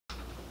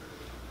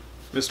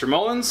Mr.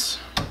 Mullins?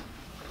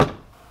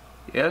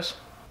 Yes?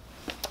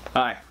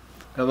 Hi.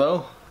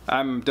 Hello?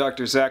 I'm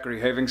Dr.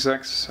 Zachary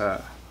Havingsex.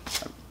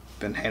 I've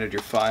been handed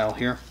your file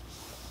here.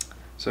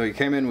 So you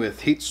came in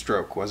with heat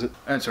stroke, was it?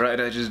 That's right,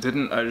 I just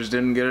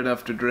didn't get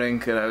enough to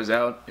drink and I was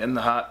out in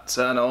the hot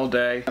sun all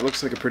day. It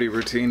looks like a pretty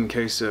routine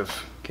case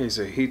of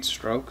heat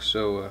stroke,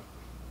 so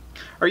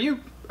are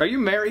you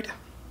married?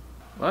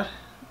 What?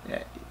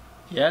 Yeah,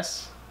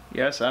 yes,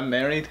 I'm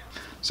married.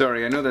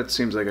 Sorry, I know that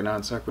seems like a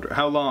non sequitur.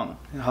 How long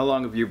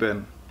have you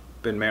been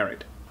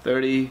married?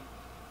 30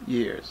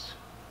 years.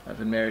 I've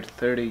been married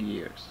 30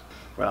 years.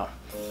 Wow,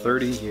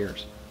 30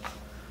 years.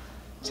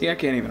 See, I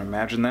can't even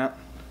imagine that.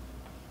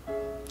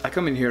 I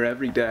come in here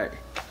every day,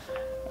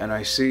 and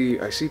I see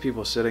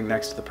people sitting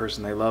next to the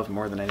person they love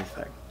more than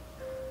anything,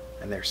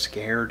 and they're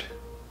scared,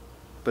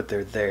 but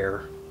they're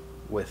there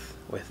with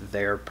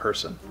their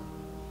person.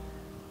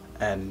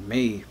 And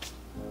me,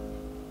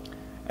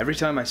 every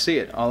time I see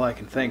it, all I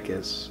can think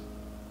is,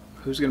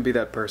 who's gonna be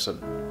that person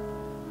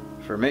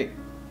for me?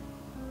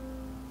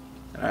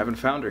 And I haven't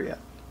found her yet.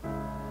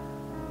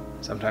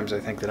 Sometimes I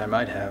think that I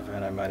might have,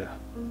 and I might have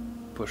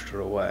pushed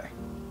her away.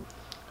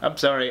 I'm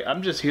sorry,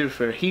 I'm just here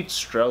for heat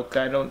stroke.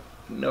 I don't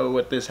know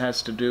what this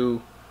has to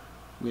do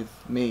with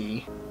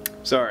me.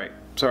 Sorry,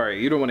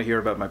 you don't want to hear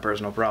about my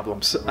personal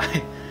problems.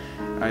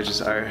 I'm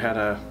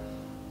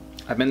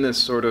in this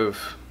sort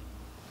of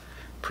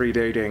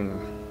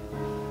predating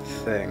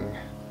thing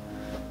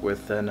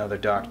with another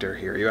doctor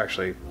here. You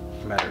actually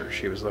met her.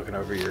 She was looking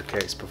over your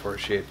case before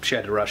she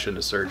had to rush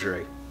into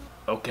surgery.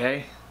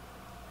 Okay.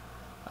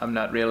 I'm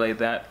not really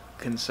that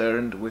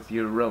concerned with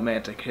your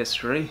romantic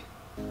history.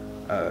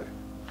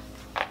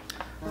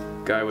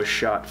 Guy was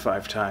shot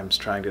 5 times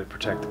trying to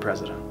protect the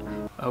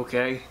president.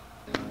 Okay.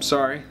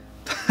 Sorry.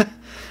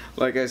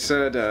 Like I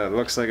said,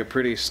 looks like a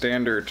pretty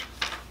standard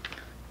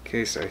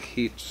case of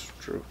heat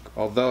stroke.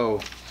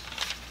 Although,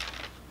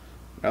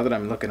 now that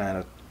I'm looking at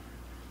it,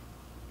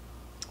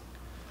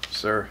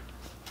 sir,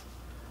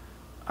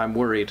 I'm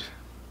worried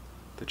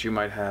that you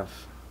might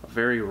have a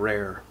very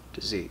rare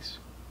disease.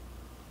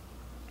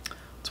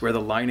 It's where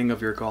the lining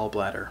of your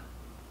gallbladder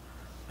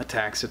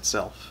attacks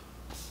itself.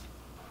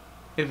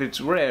 If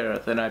it's rare,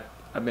 then I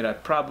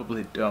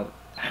probably don't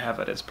have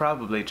it. It's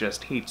probably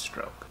just heat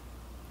stroke.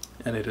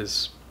 And it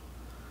is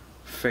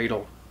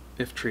fatal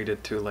if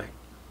treated too late.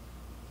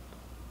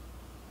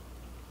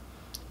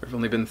 There have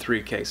only been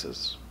 3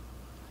 cases,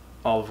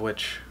 all of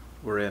which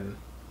were in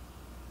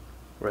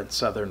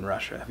southern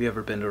Russia. Have you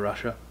ever been to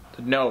Russia?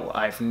 No,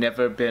 I've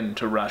never been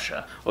to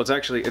Russia. Well,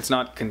 it's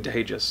not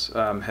contagious.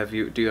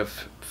 Do you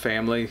have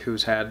family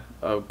who's had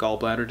a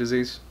gallbladder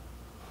disease?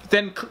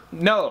 Then,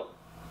 no.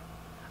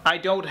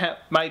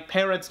 My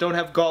parents don't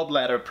have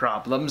gallbladder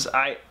problems.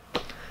 I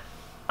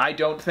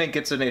don't think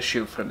it's an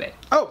issue for me.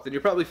 Oh, then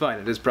you're probably fine.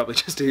 It is probably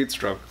just a heat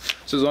stroke.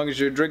 So as long as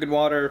you're drinking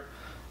water,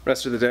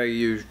 rest of the day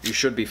you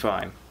should be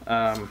fine.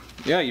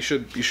 Yeah, you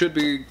should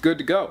be good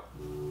to go.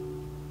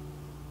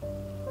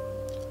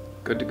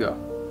 Good to go.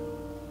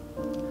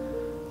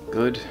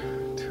 Good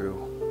to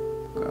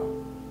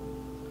go.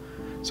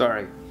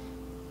 Sorry.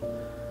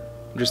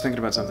 I'm just thinking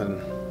about something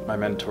my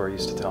mentor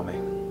used to tell me.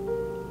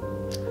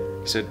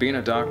 He said, being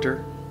a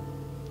doctor,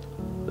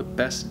 the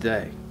best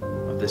day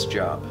of this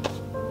job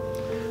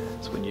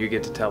is when you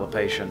get to tell a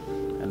patient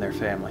and their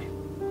family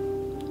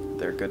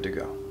they're good to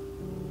go.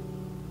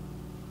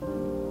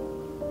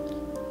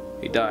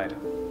 He died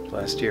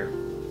last year.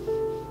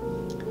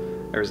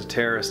 There was a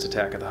terrorist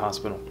attack at the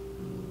hospital.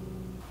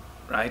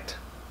 Right?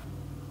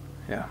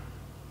 Yeah.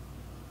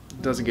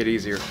 It doesn't get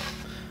easier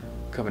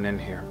coming in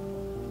here.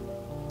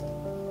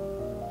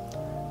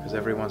 Because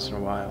every once in a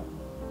while,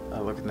 I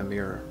look in the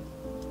mirror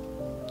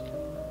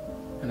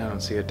and I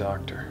don't see a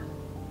doctor.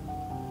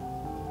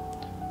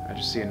 I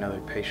just see another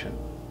patient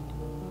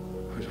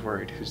who's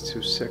worried, who's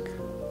too sick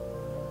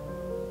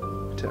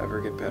to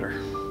ever get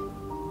better.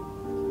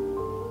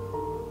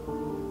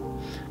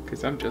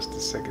 Because I'm just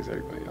as sick as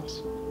everybody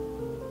else.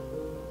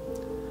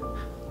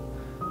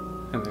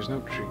 And there's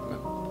no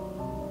treatment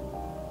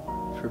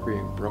for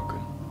being broken.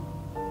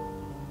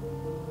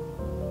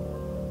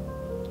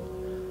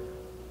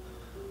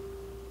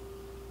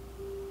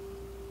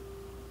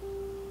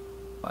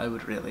 I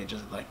would really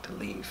just like to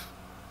leave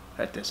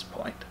at this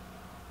point.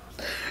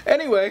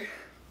 Anyway,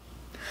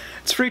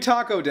 it's free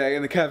taco day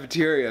in the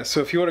cafeteria, so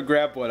if you want to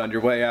grab one on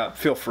your way out,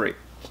 feel free.